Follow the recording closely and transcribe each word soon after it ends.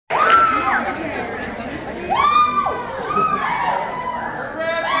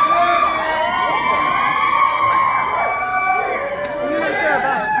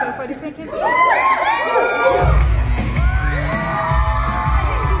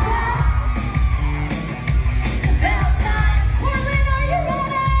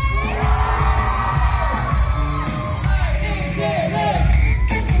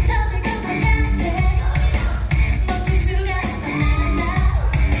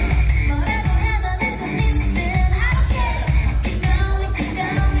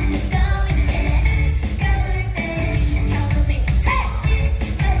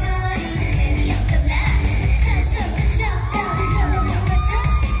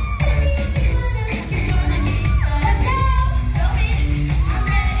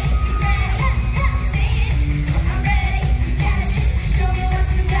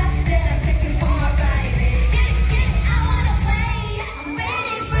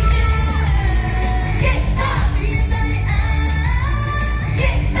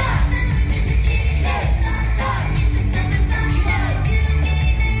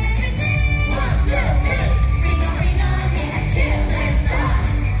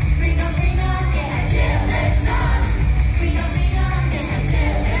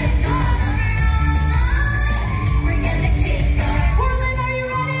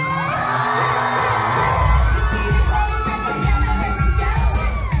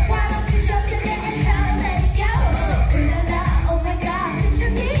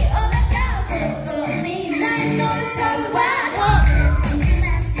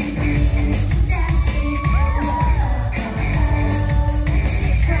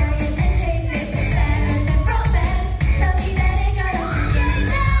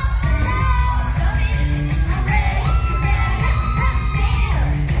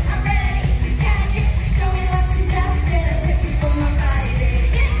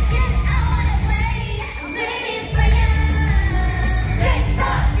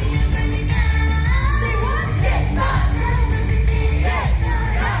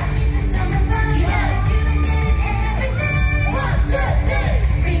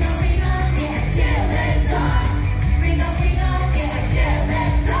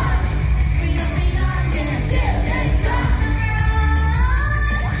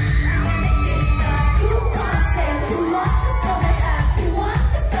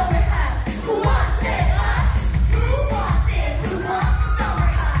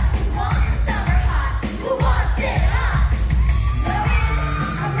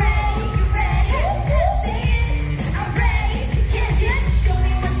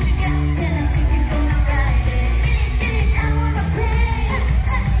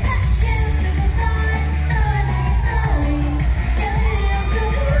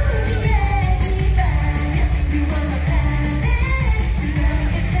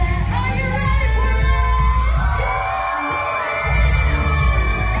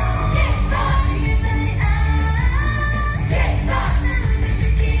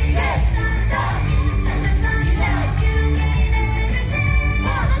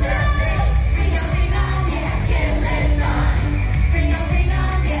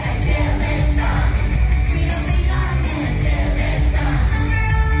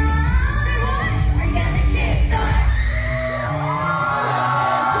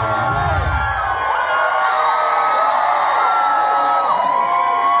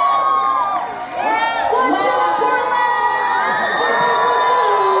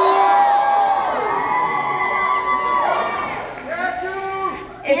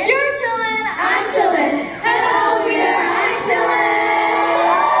You're chillin', I'm chillin'. Hello, we're ICHILLIN.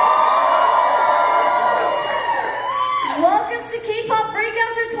 Welcome to K-pop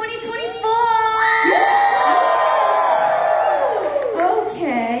Breakout 2024.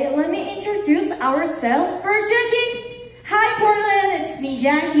 Okay, let me introduce ourselves. First, Jackie. Hi, Portland. It's me,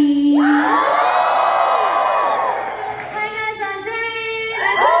 Jackie. Hi, guys. I'm Jerry.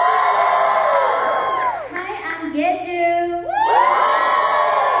 Nice to meet you. Hi, I'm Yeju.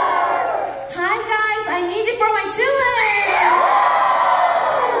 Hi, guys. I'm Yeju from ICHILLIN.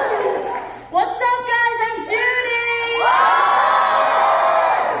 What's up, guys? I'm Judy.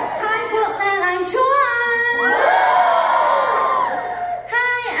 Hi, Portland. I'm Joanne.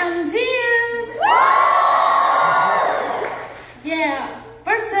 Hi, I'm Dean. Yeah.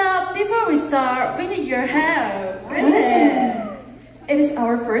 First up, before we start, we need your help. What is it? It is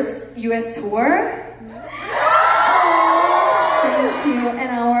our first US tour. Thank you.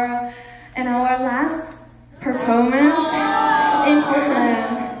 And our last performance in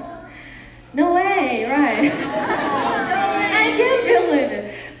Portland. No way, right? I can't believe it.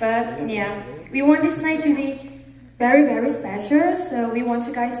 But yeah, we want this night to be very, very special. So we want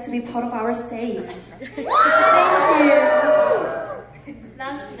you guys to be part of our stage. Thank you.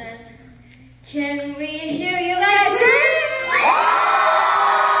 Last minute. Can we hear you guys sing?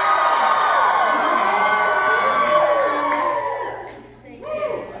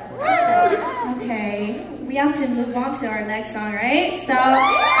 Okay, we have to move on to our next song, right? So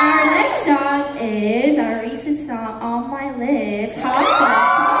our next song is our recent song, On My Lips. Hot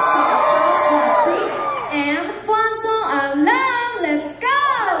song, and fun song, I Love. Let's go!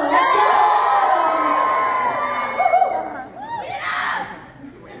 Let's go!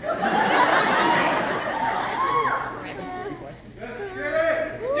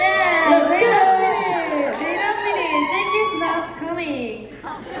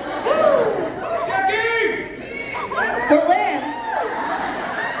 Portland.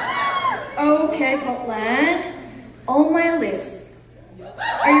 Okay, Portland. On My Lips.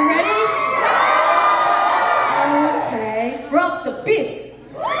 Are you ready? Okay, drop the beat.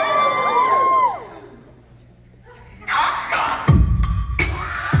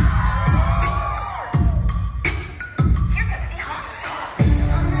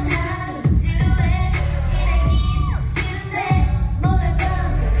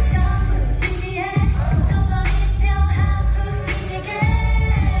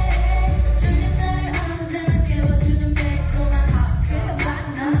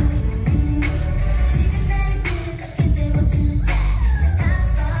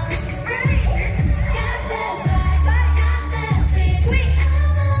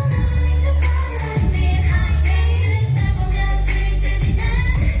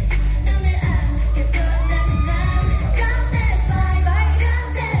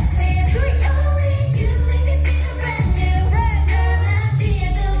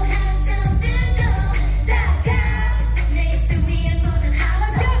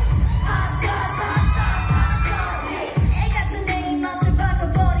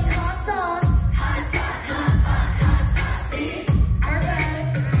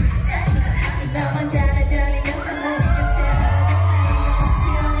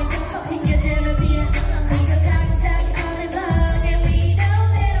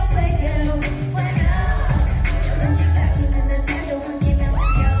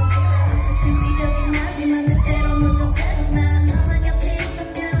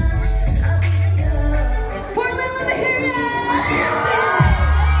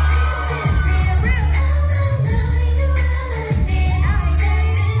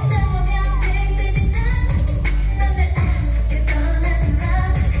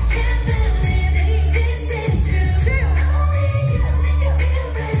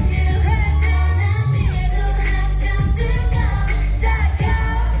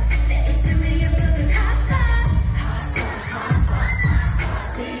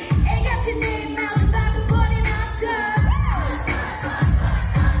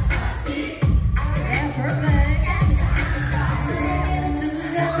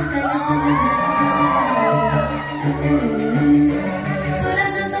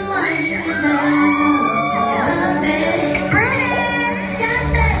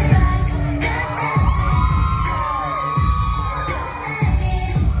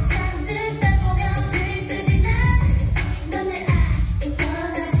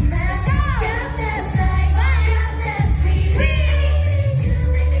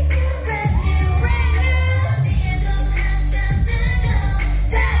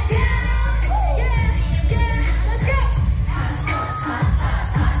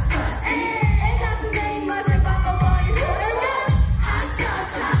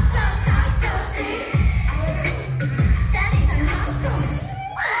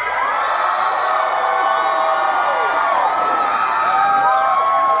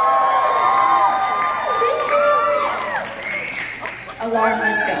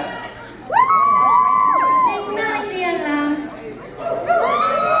 Ignoring the alarm.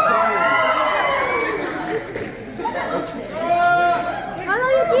 Hello,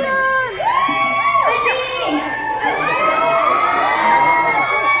 Yujian! Fighting!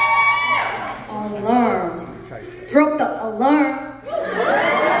 Alarm. Drop the alarm.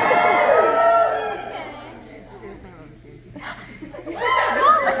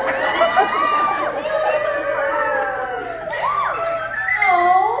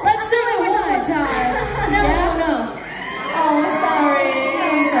 Oh, let's do it one more time. No, yeah? No. Oh, sorry.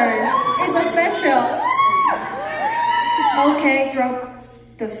 I'm sorry. It's a special. Okay, drop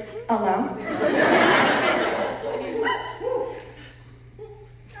the alarm.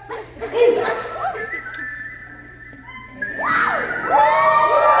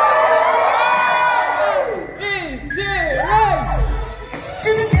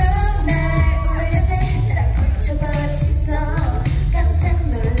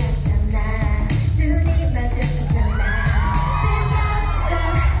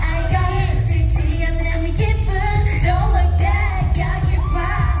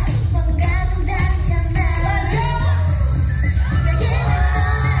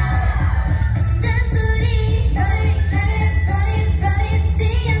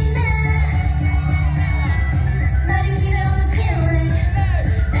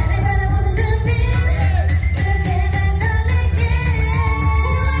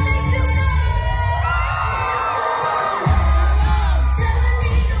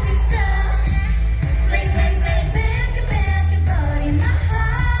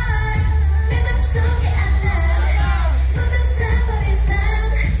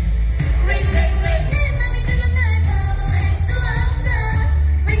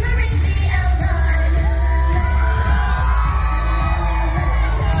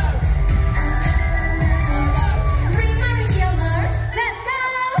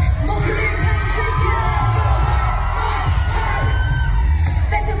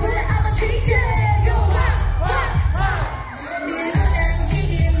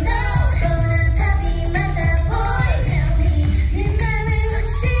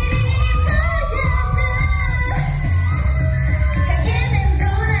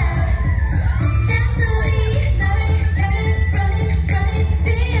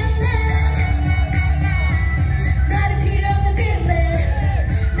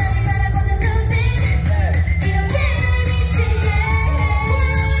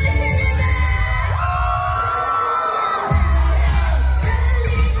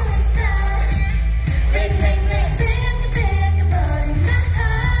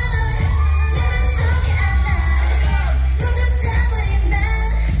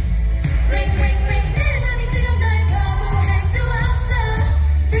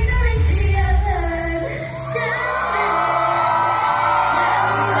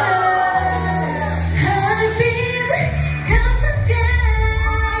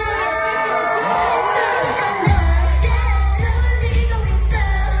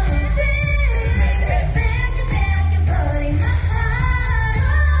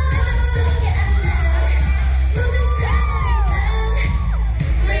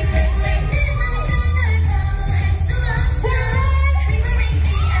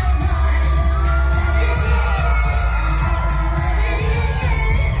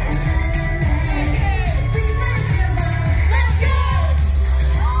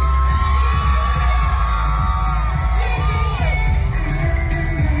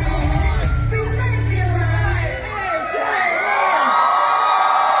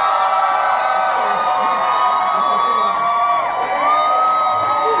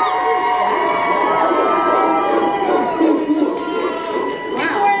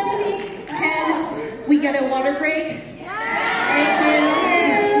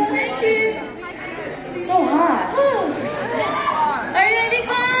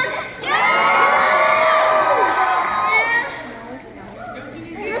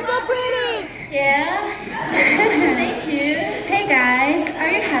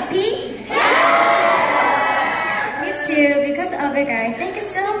 over, guys. Thank you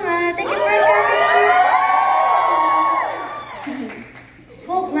so much. Thank you for coming.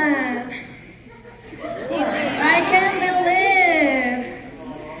 Portland. I can't believe.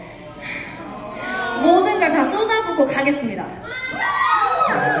 모든 걸 다 쏟아붓고 가겠습니다.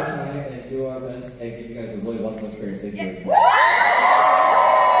 And do our best and give you guys a really wonderful experience. Thank you.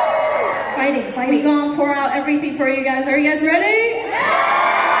 Fighting. We're gonna pour out everything for you guys. Are you guys ready?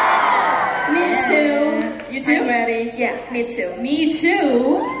 Me too. You too? I'm ready. Yeah, me too. Me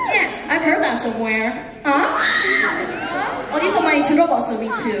too? Yes. I've heard that somewhere. Huh? 어디서 많이 들어봤어, me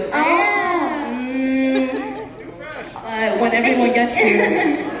too. Oh. When everyone gets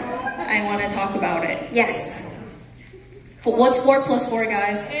here. I want to talk about it. Yes. What's 4 plus 4,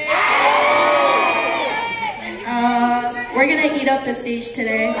 guys? We're gonna eat up the stage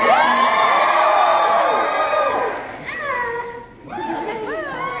today.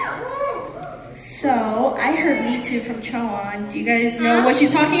 So, I heard Me Too from Choan. Do you guys know what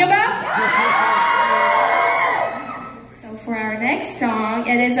she's talking about? So for our next song,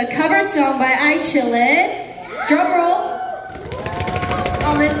 it is a cover song by ICHILLIN. Drum roll.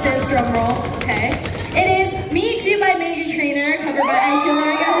 I'll miss this drum roll, okay. It is Me Too by Megan Trainor, covered by ICHILLIN.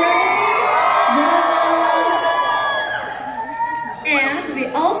 Are you guys ready? Yes! And we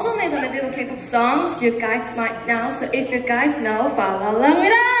also made the Medley K-pop songs you guys might know. So if you guys know, follow along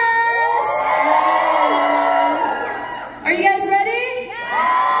with us! Are you guys ready?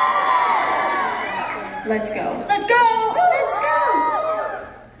 Yeah! Let's go. Let's go! Let's go!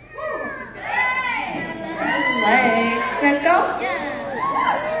 Slay. Let's go? Yeah.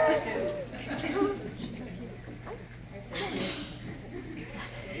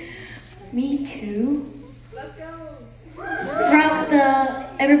 Me too. Let's go. Drop the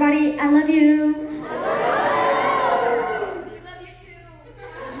everybody, I love you.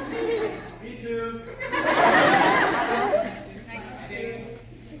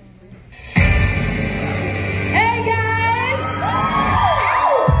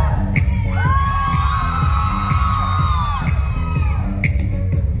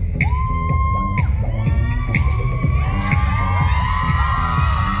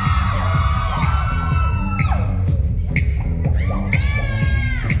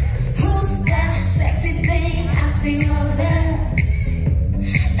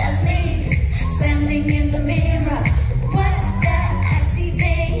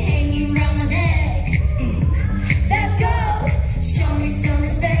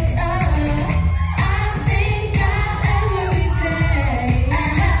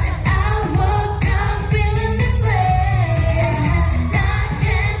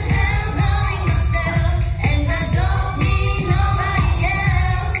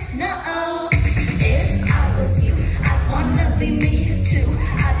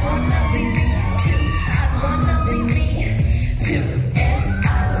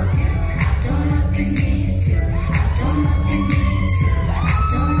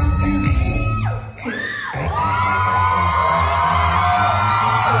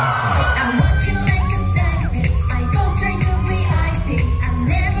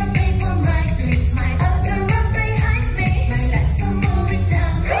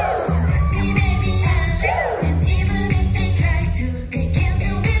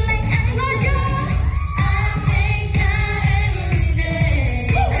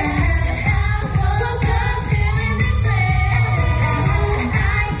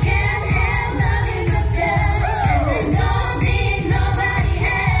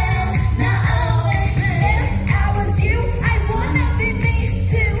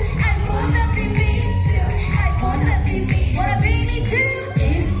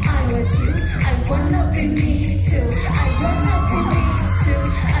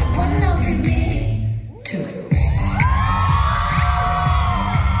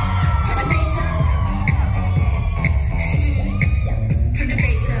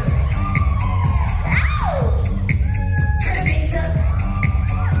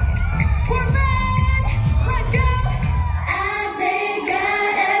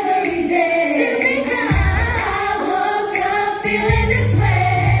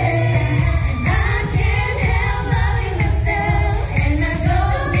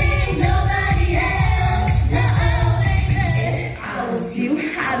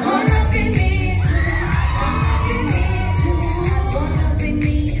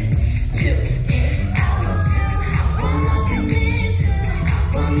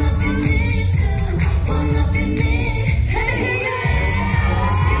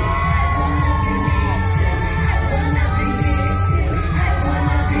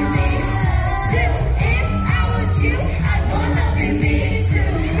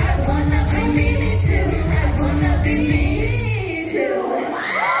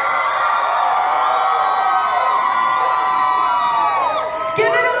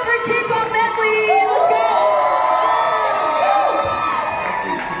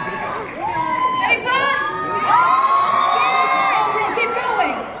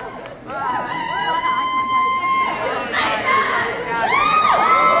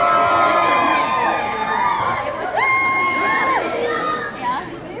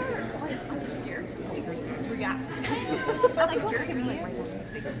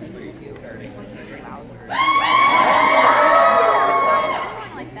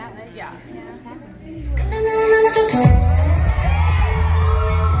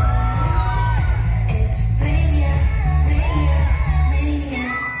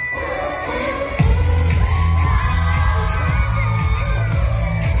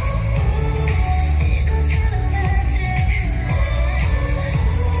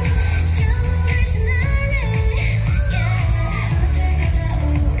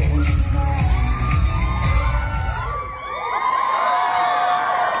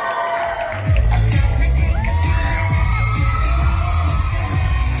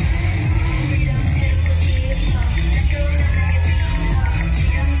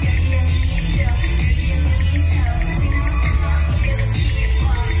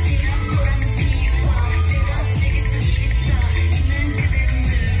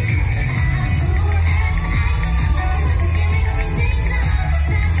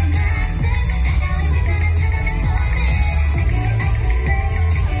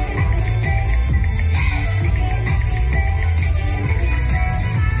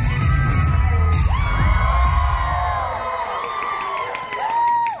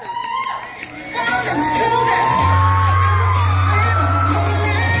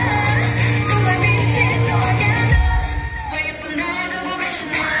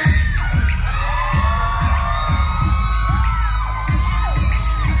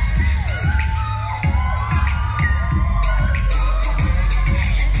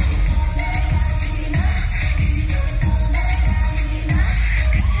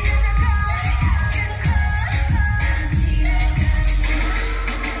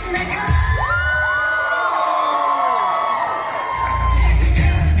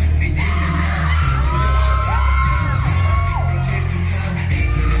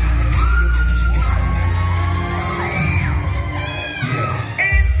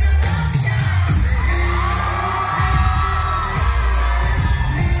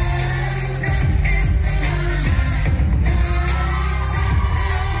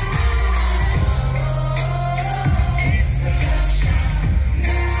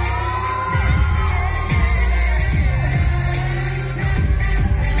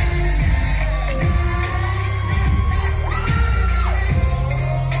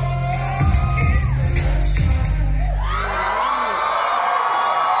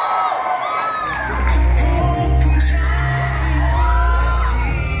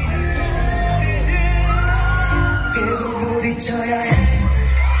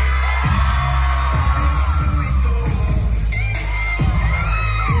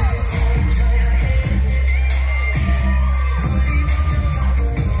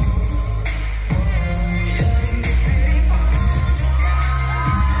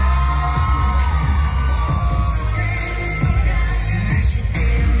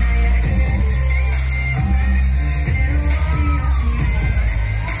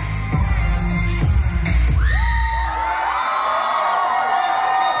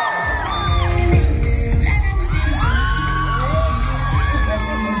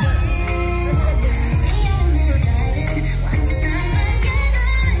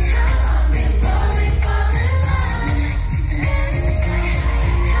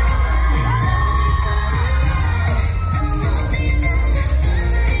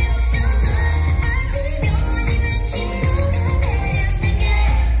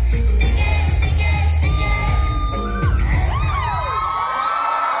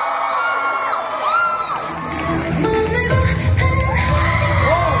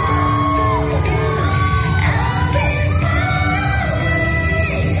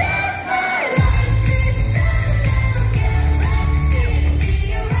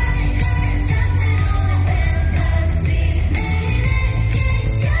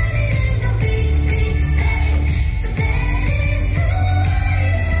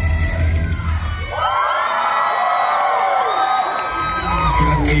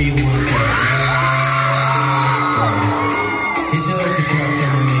 you want that. Hit you like a truck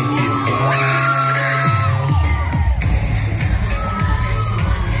that'll make you fly.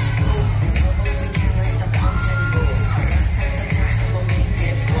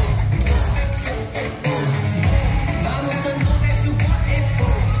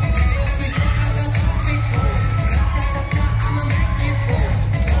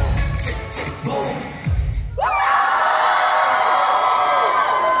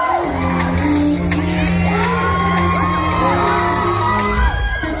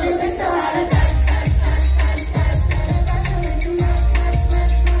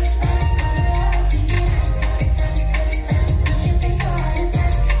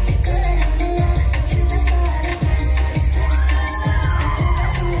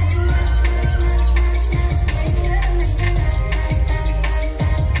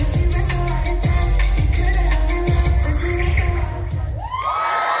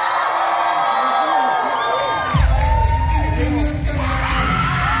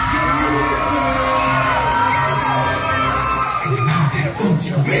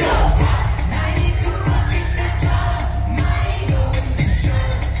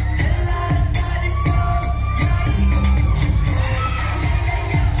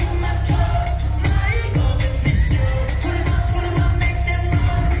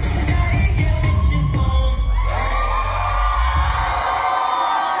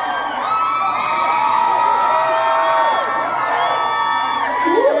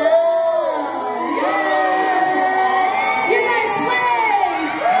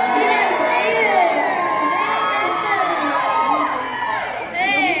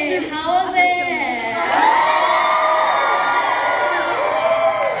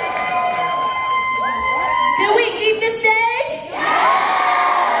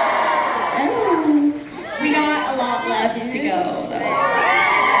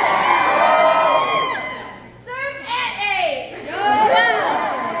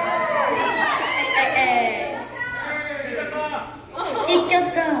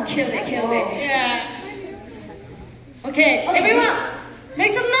 Okay, everyone,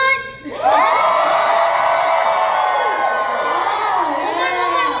 make some noise! One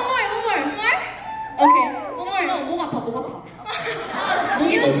more. Okay, one more. 목 아파.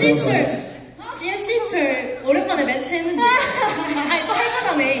 지윤 sister, 오랜만에 멘트 했는데. 아니, 또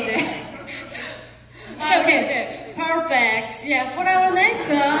할만하네, 이제. Okay. Perfect. Yeah, for our next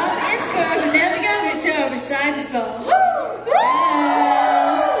song, it's called The DEMIGOD with your beside song.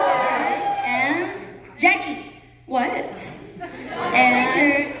 Yes. And Jackie. What? And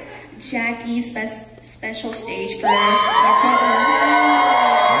Jackie's special stage for our program.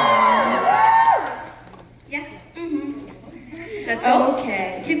 Yeah. Let's go.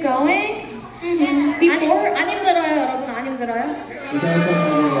 Okay. Keep going. Before, 안 힘들어요, 여러분? 안 힘들어요? You guys are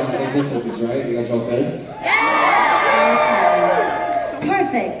having difficulties, right? You guys all good?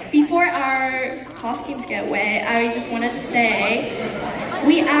 perfect. Before our costumes get wet, I just want to say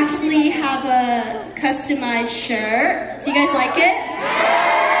we actually have a customized shirt. Do you guys like it?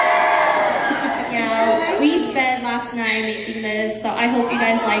 Yeah, we spent last night making this, so I hope you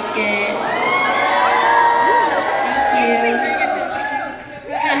guys like it. Thank you. Thank you.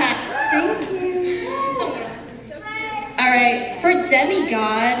 Alright, for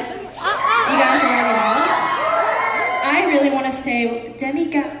Demigod, you guys already know. I really want to say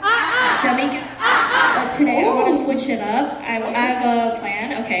Demigod. But today I want to switch it up. I have a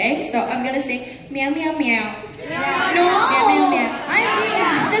plan, okay? So I'm going to sing meow meow meow. No! Meow meow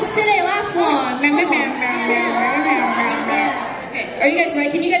meow. Just today, last one. Meow meow meow meow meow meow meow. Okay, are you guys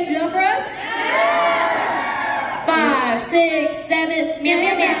ready? Can you guys do that for us? 5, 6, 7, meow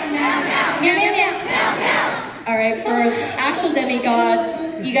meow meow. Meow meow meow. Alright, for actual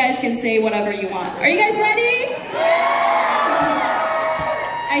Demigod, you guys can say whatever you want. Are you guys ready?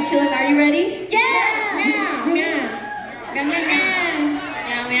 ICHILLIN, are you ready? Yeah! Meow meow. Meow meow meow.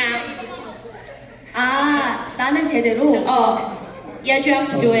 Meow meow. 아, 나는 제대로. Oh, yeah, you have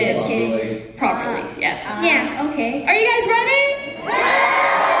to do it properly. Yeah. Yes. Okay. Are you guys ready?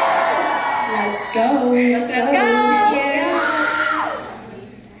 Let's go. Let's go. Yeah.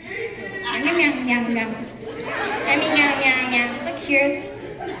 Meow meow meow meow. Meow meow meow meow. So cute.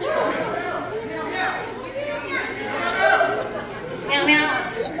 Meow meow.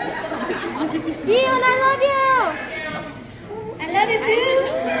 지윤, I love you. I love you too.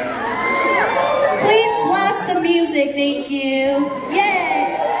 Please blast the music, thank you.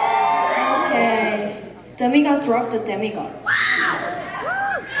 Yay. Okay. Demigod dropped the Demigod.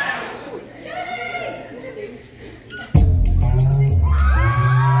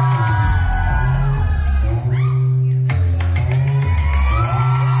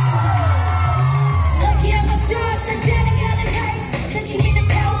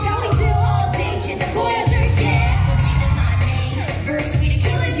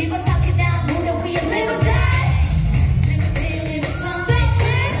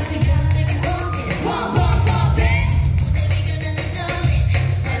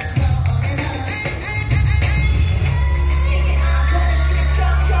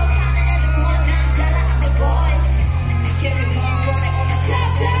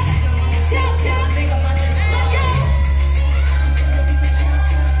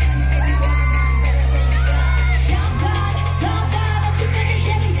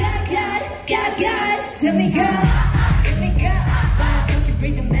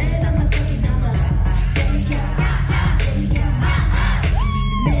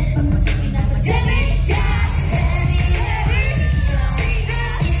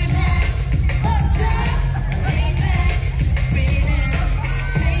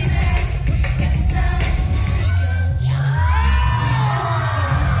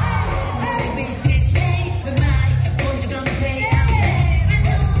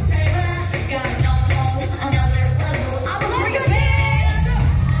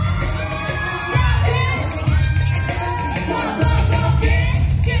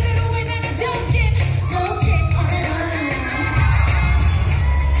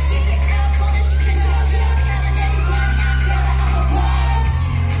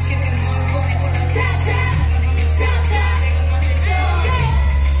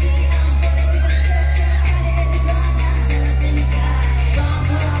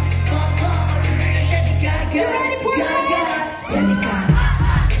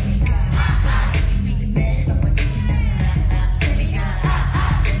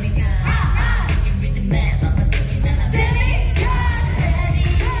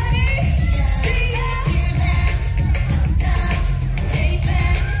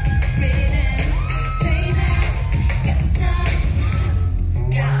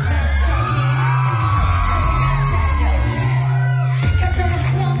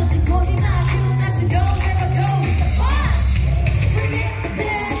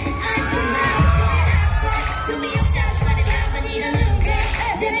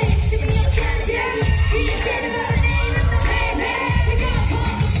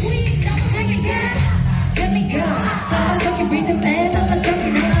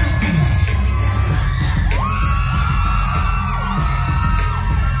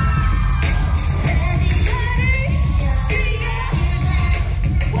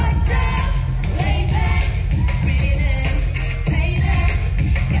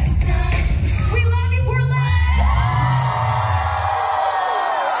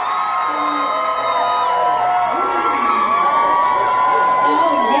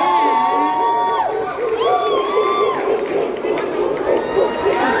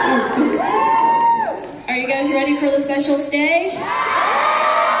 special stage.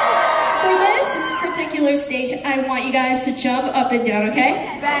 For this particular stage, I want you guys to jump up and down,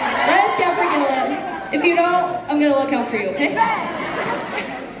 okay? Let's get freaking lit. If you don't, I'm gonna look out for you, okay?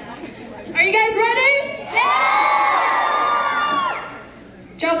 Are you guys ready? Yeah!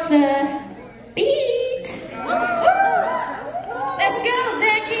 Drop the beat. Let's go,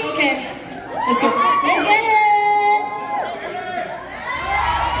 Jackie. Okay, let's go. Let's get it.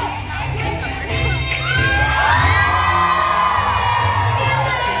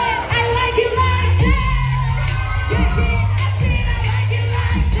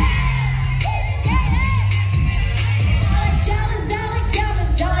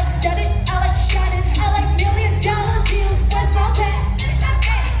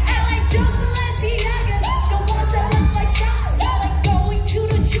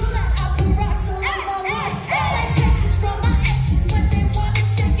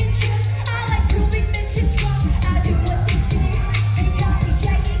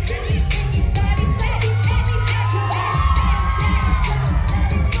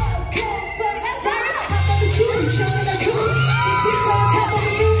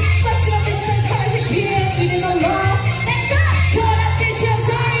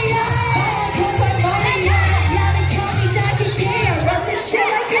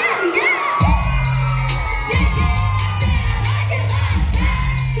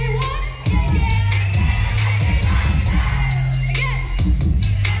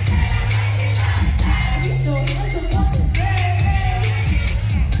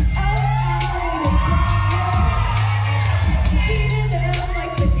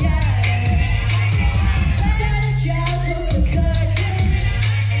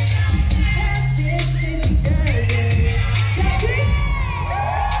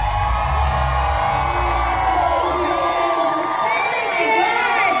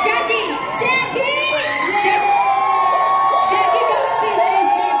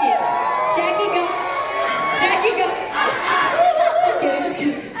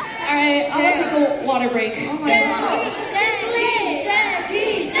 Water break. Oh my God.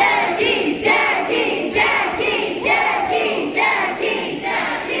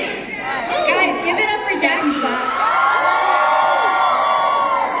 Guys, give it up for Jackie's back.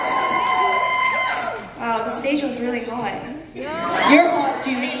 Wow, the stage was really hot. You're hot,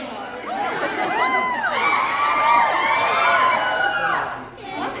 dude.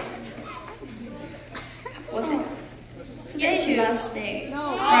 Was it? Today's your last day.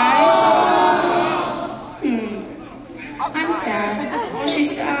 Right?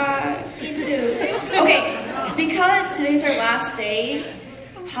 today's our last day,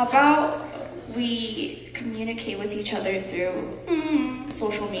 how about we communicate with each other through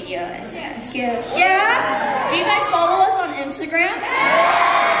social media, SMS? Yeah? Do you guys follow us on Instagram?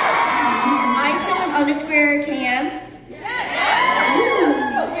 ICHILLIN_KM.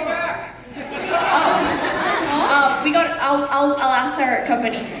 I'll ask our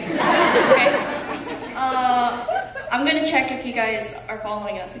company. Okay. I'm gonna check if you guys are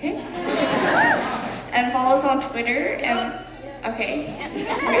following us. Okay. And follow us on Twitter and okay.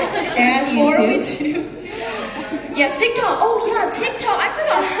 And before we do, yes, TikTok. Oh yeah, TikTok. I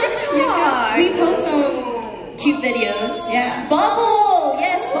forgot TikTok. We post some cute videos. Yeah. Bubble.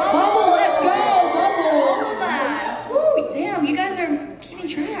 Yes, Bubble. Bubble. Let's go. Bubble. All of that. Woo, damn, you guys are keeping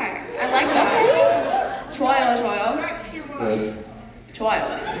track. I like that. 좋아요. Good. 좋아요.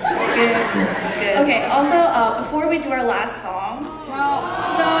 Good. Okay, also, before we do our last song,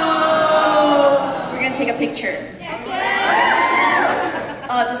 we're gonna take a picture.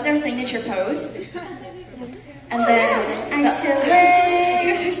 This is our signature pose. And then, you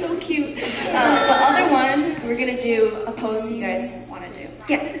guys are so cute. The other one, we're gonna do a pose you guys wanna do.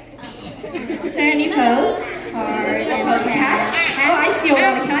 Yeah. Is there a new pose? Heart and a cat? Oh, I see a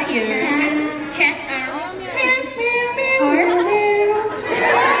lot of cat ears. Cat arm.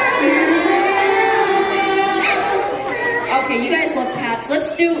 Okay, you guys love cats.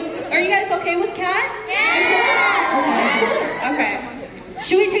 Let's do. Are you guys okay with cat? Yeah. Okay.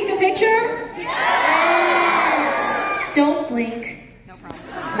 Should we take the picture? Yes. Don't blink. No problem.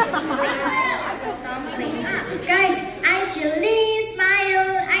 Don't blink. Guys, ICHILLIN,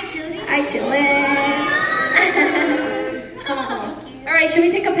 smile. ICHILLIN. Come on. All right, should we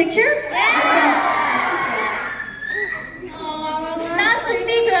take a picture? Yeah. That's the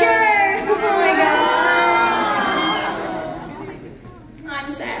picture. Oh my god. I'm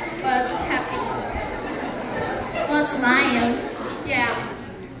sad, but happy. What smile? Yeah.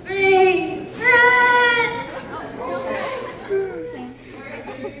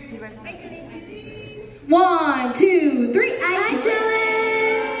 1, 2, 3,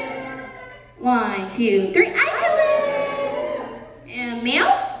 ICHILLIN. 1, 2, 3, ICHILLIN. And meow.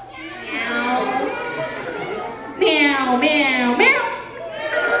 Meow, meow, meow.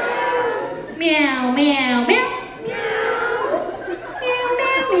 Meow, meow, meow.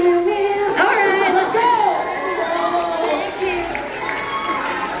 Alright, let's go.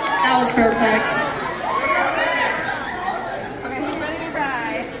 That was perfect.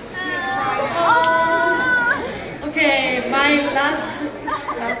 Okay, my last.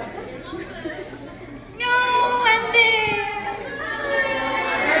 No, ending.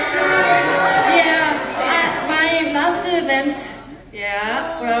 Yeah, my last event.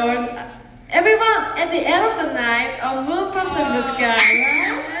 Yeah, well, everyone at the end of the night, a moon passes in the sky,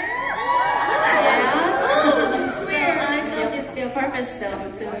 right? Yes. So I thought it's the perfect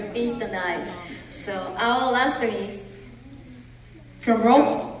song to finish the night. So our last song is Drum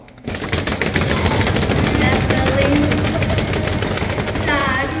roll. Medley.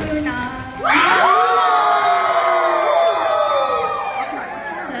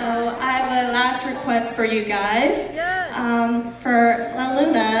 So I have a last request for you guys. For La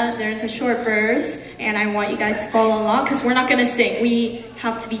Luna, there's a short verse, and I want you guys to follow along because we're not gonna sing. We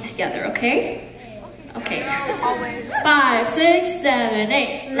have to be together, okay? Okay. 5, 6, 7,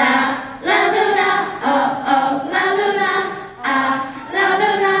 8. La La Luna, oh oh, La Luna, ah, La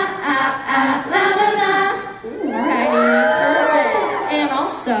Luna, ah ah, La Luna. Alrighty. Perfect. And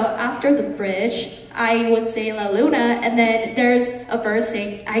also after the bridge, I would say La Luna, and then there's a verse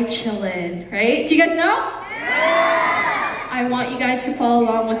saying ICHILLIN, right? Do you guys know? I want you guys to follow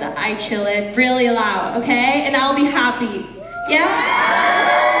along with the ICHILLIN really loud, okay? And I'll be happy. Yeah?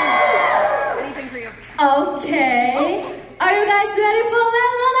 Okay. Are you guys ready for La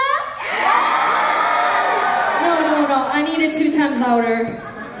Luna? No. I need it 2 times louder.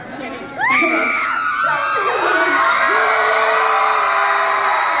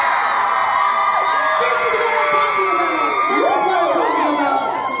 This is what I'm talking about.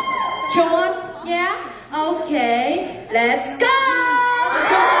 Joan? Yeah? Okay. Let's go! Let's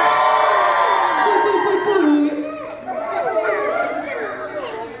go!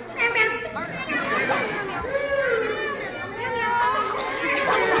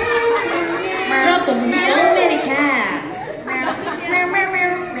 Drop the meow, many cats.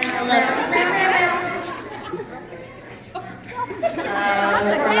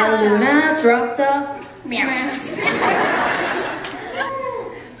 La Luna, drop the meow.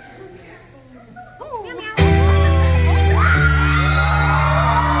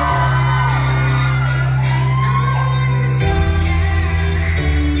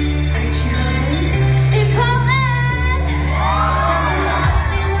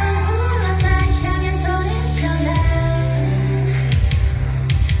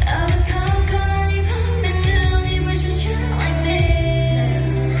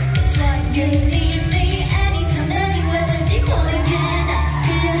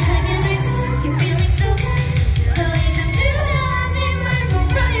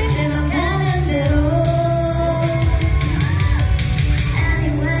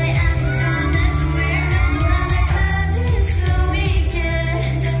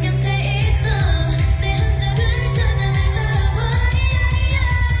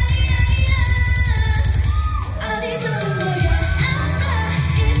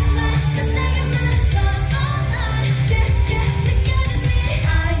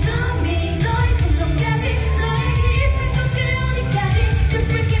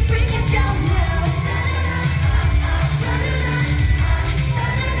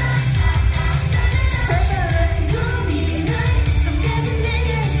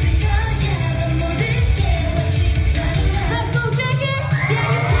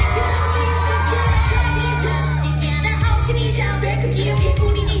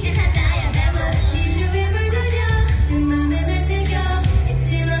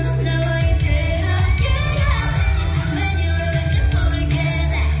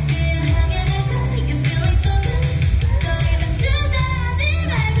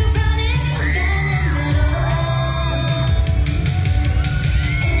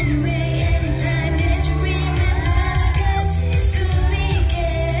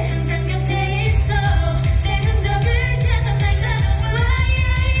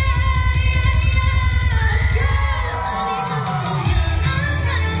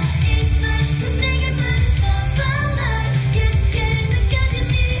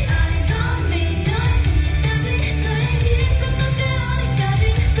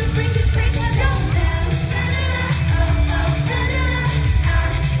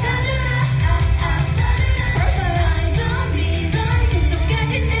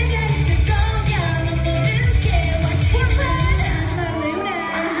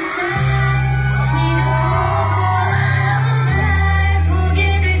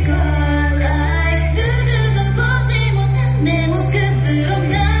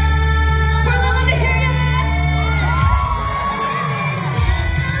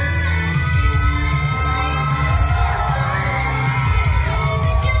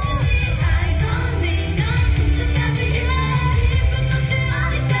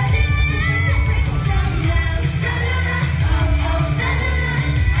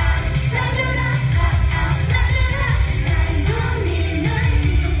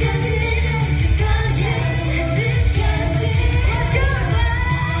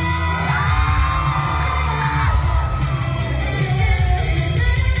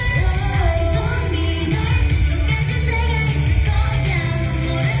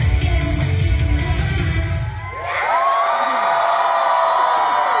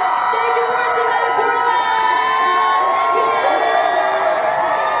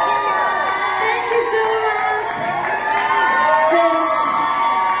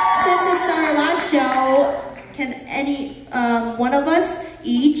 one of us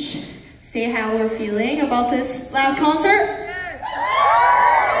each say how we're feeling about this last concert?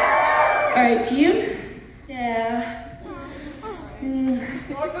 Alright, June?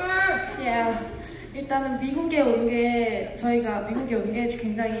 일단은 미국에 온 게 저희가 미국에 온 게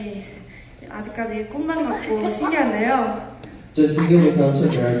굉장히 아직까지 꿈만 같고 신기한데요. Just being able to come to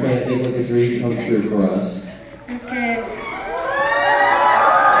America is like a dream come true for us. 이렇게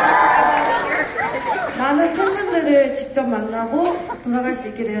많은 팬분들을 직접 만나고 돌아갈 수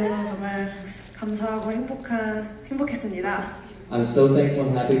있게 되어서 정말 감사하고 행복했습니다. I'm so thankful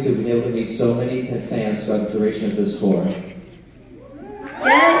and happy to have been able to meet so many fans throughout the duration of this tour.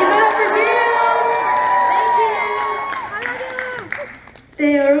 Yeah, give it up for June!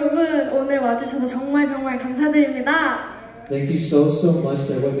 네, 여러분 오늘 와주셔서 정말 감사드립니다. Thank you so much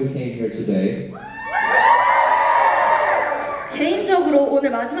to everyone who came here today. 개인적으로 오늘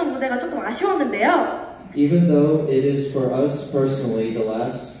마지막 무대가 조금 아쉬웠는데요. Even though it is for us personally the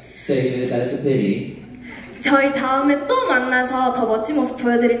last stage, and that is a pity. 저희 다음에 또 만나서 더 멋진 모습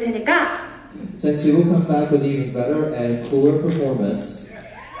보여드릴 테니까 Since we will come back with even better and cooler performance,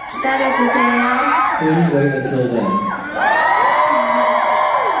 기다려주세요. please wait until then.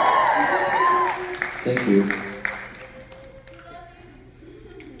 Thank you.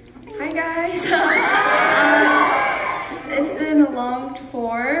 Hi guys. It's been a long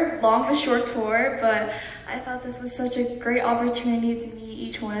tour, long but short tour, but I thought this was such a great opportunity to meet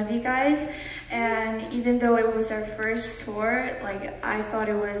each one of you guys. And even though it was our first tour, I thought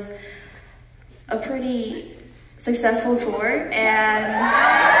it was a pretty successful tour. And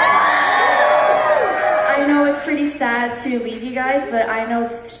I know it's pretty sad to leave you guys, but I know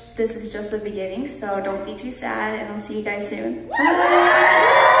this is just the beginning, so don't be too sad, and I'll see you guys soon. Bye!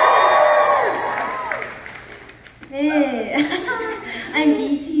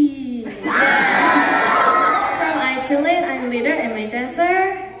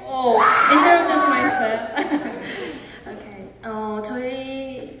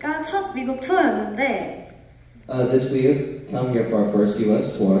 저희가 첫 미국 투어였는데 This we have come here for our first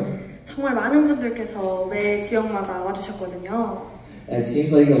US tour. 정말 많은 분들께서 매 지역마다 와주셨거든요. And it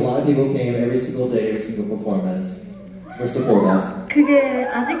seems like a lot of people came every single day, every single performance, or support us. 그게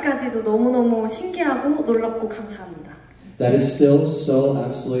아직까지도 너무너무 신기하고 놀랍고 감사합니다. That is still so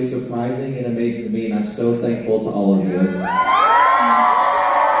absolutely surprising and amazing to me, and I'm so thankful to all of you.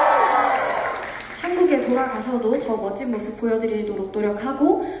 한국에 돌아가서도 더 멋진 모습 보여드리도록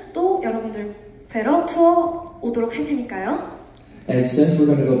노력하고 또 여러분들 뵈러 투어 오도록 할 테니까요. And since we're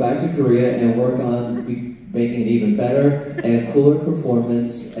going to go back to Korea and work on making it even better and cooler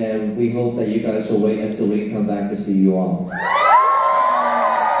performance, and we hope that you guys will wait until we come back to see you all.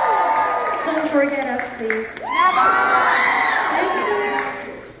 Don't forget us, please.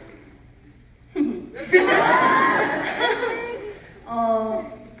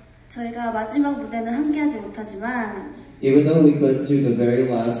 저희가 마지막 무대는 함께하지 못하지만 Even though we couldn't do the very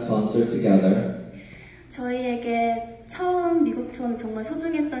last concert together, 저희에게 처음 미국 투어는 정말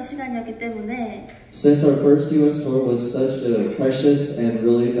소중했던 시간이었기 때문에 since our first US tour was such a precious and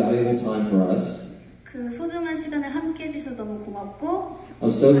really valuable time for us, 그 소중한 시간을 함께 해주셔서 너무 고맙고 I'm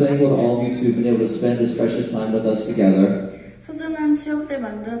so thankful to all of you to have been able to spend this precious time with us together. 소중한 추억들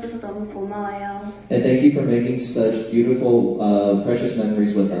만들어줘서 너무 고마워요. And thank you for making such beautiful, precious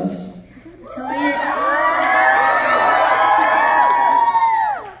memories with us.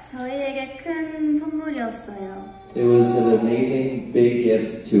 저희에게 큰 선물이었어요. It was an amazing, big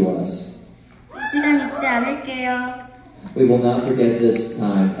gift to us. 이 시간 잊지 않을게요. We will not forget this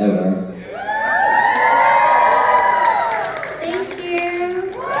time, ever. Thank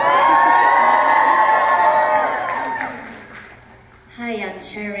you. Hi, I'm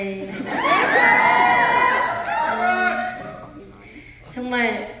Cherry.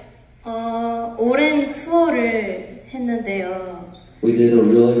 정말 오랜 투어를 했는데요. We did a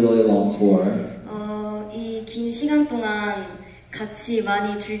really, really long tour. 이 긴 시간 동안 같이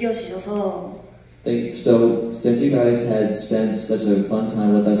많이 즐겨주셔서 So, since you guys had spent such a fun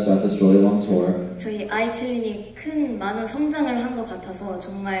time with us throughout this really long tour, 저희 아이칠린이 큰 많은 성장을 한 것 같아서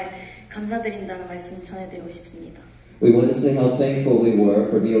정말 감사드린다는 말씀 전해드리고 싶습니다. we want to say how thankful we were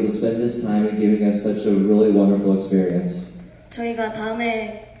for being able to spend this time and giving us such a really wonderful experience. 저희가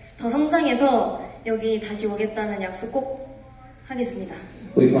다음에 더 성장해서 여기 다시 오겠다는 약속 꼭 하겠습니다.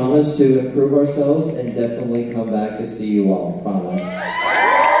 We promise to improve ourselves and definitely come back to see you all. Promise.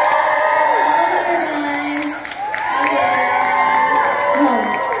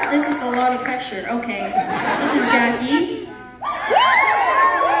 This is a lot of pressure. Okay, this is Jackie.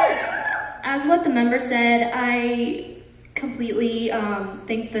 As what the member said, I completely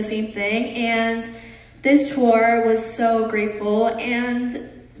think the same thing, and this tour was so grateful, and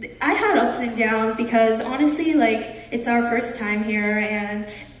I had ups and downs because honestly, like, it's our first time here,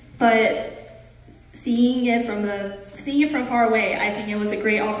 but seeing it from far away, I think it was a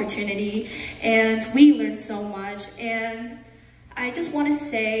great opportunity, and we learned so much. And I just want to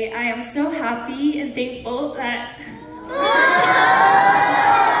say I am so happy and thankful that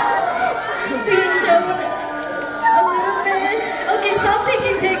we showed a little bit. Okay, stop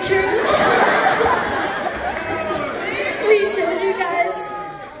taking pictures. We showed you guys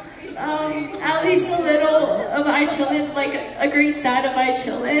at least a little of ICHILLIN, like a great side of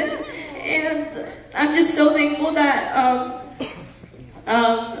ICHILLIN, and I'm just so thankful that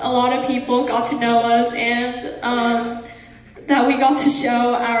a lot of people got to know us, and that we got to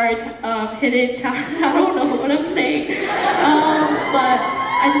show our hidden talent. I don't know what I'm saying, but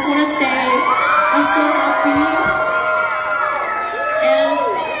I just want to say I'm so happy, and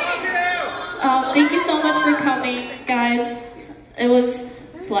thank you so much for coming, guys. It was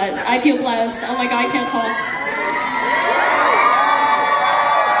blessed. I feel blessed. Oh my god, I can't talk.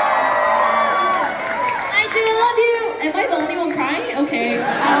 I truly love you. Am I the only one crying? Okay.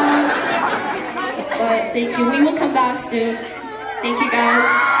 But thank you. We will come back soon. Thank you, guys.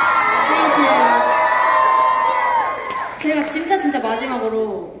 Thank you. 제가 진짜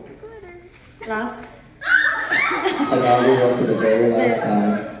마지막으로 last. And now we go for the very last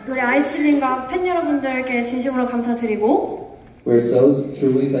time. 우리 아이칠린과 팬 여러분들께 진심으로 감사드리고 We're so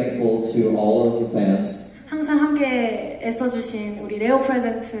truly thankful to all of the fans. 항상 함께 애써주신 우리 레오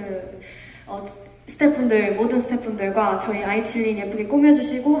프레젠트 스태프분들, 모든 스태프분들과 저희 아이칠린 예쁘게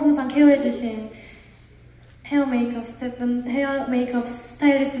꾸며주시고 항상 케어해주신 헤어 메이크업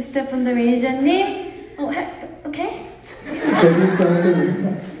스타일리스트 스태프분들, 매니저님, 오케이?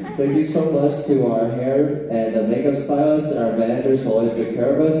 Thank you so much to our hair and makeup stylist and our managers who always took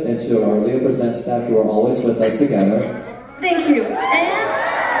care of us, and to our Leo Present staff who are always with us together. Thank you. And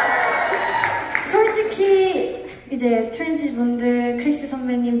솔직히 이제 트랜시 분들, 크릭시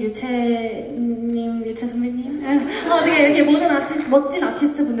선배님, 유채 선배님, 되게 이렇게 모든 멋진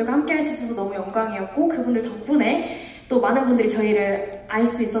아티스트 분들과 함께 할 수 있어서 너무 영광이었고 그분들 덕분에 또 많은 분들이 저희를 알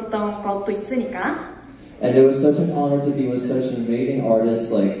수 있었던 것도 있으니까. And it was such an honor to be with such amazing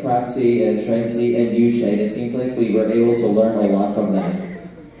artists like Praxi and Trenzy and Yuche, and it seems like we were able to learn a lot from them.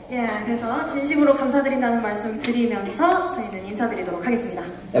 그래서 진심으로 감사드린다는 말씀 드리면서 저희는 인사드리도록 하겠습니다.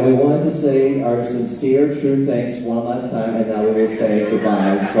 And we wanted to say our sincere, true thanks one last time, and now we will say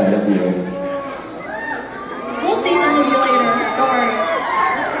goodbye to all of you.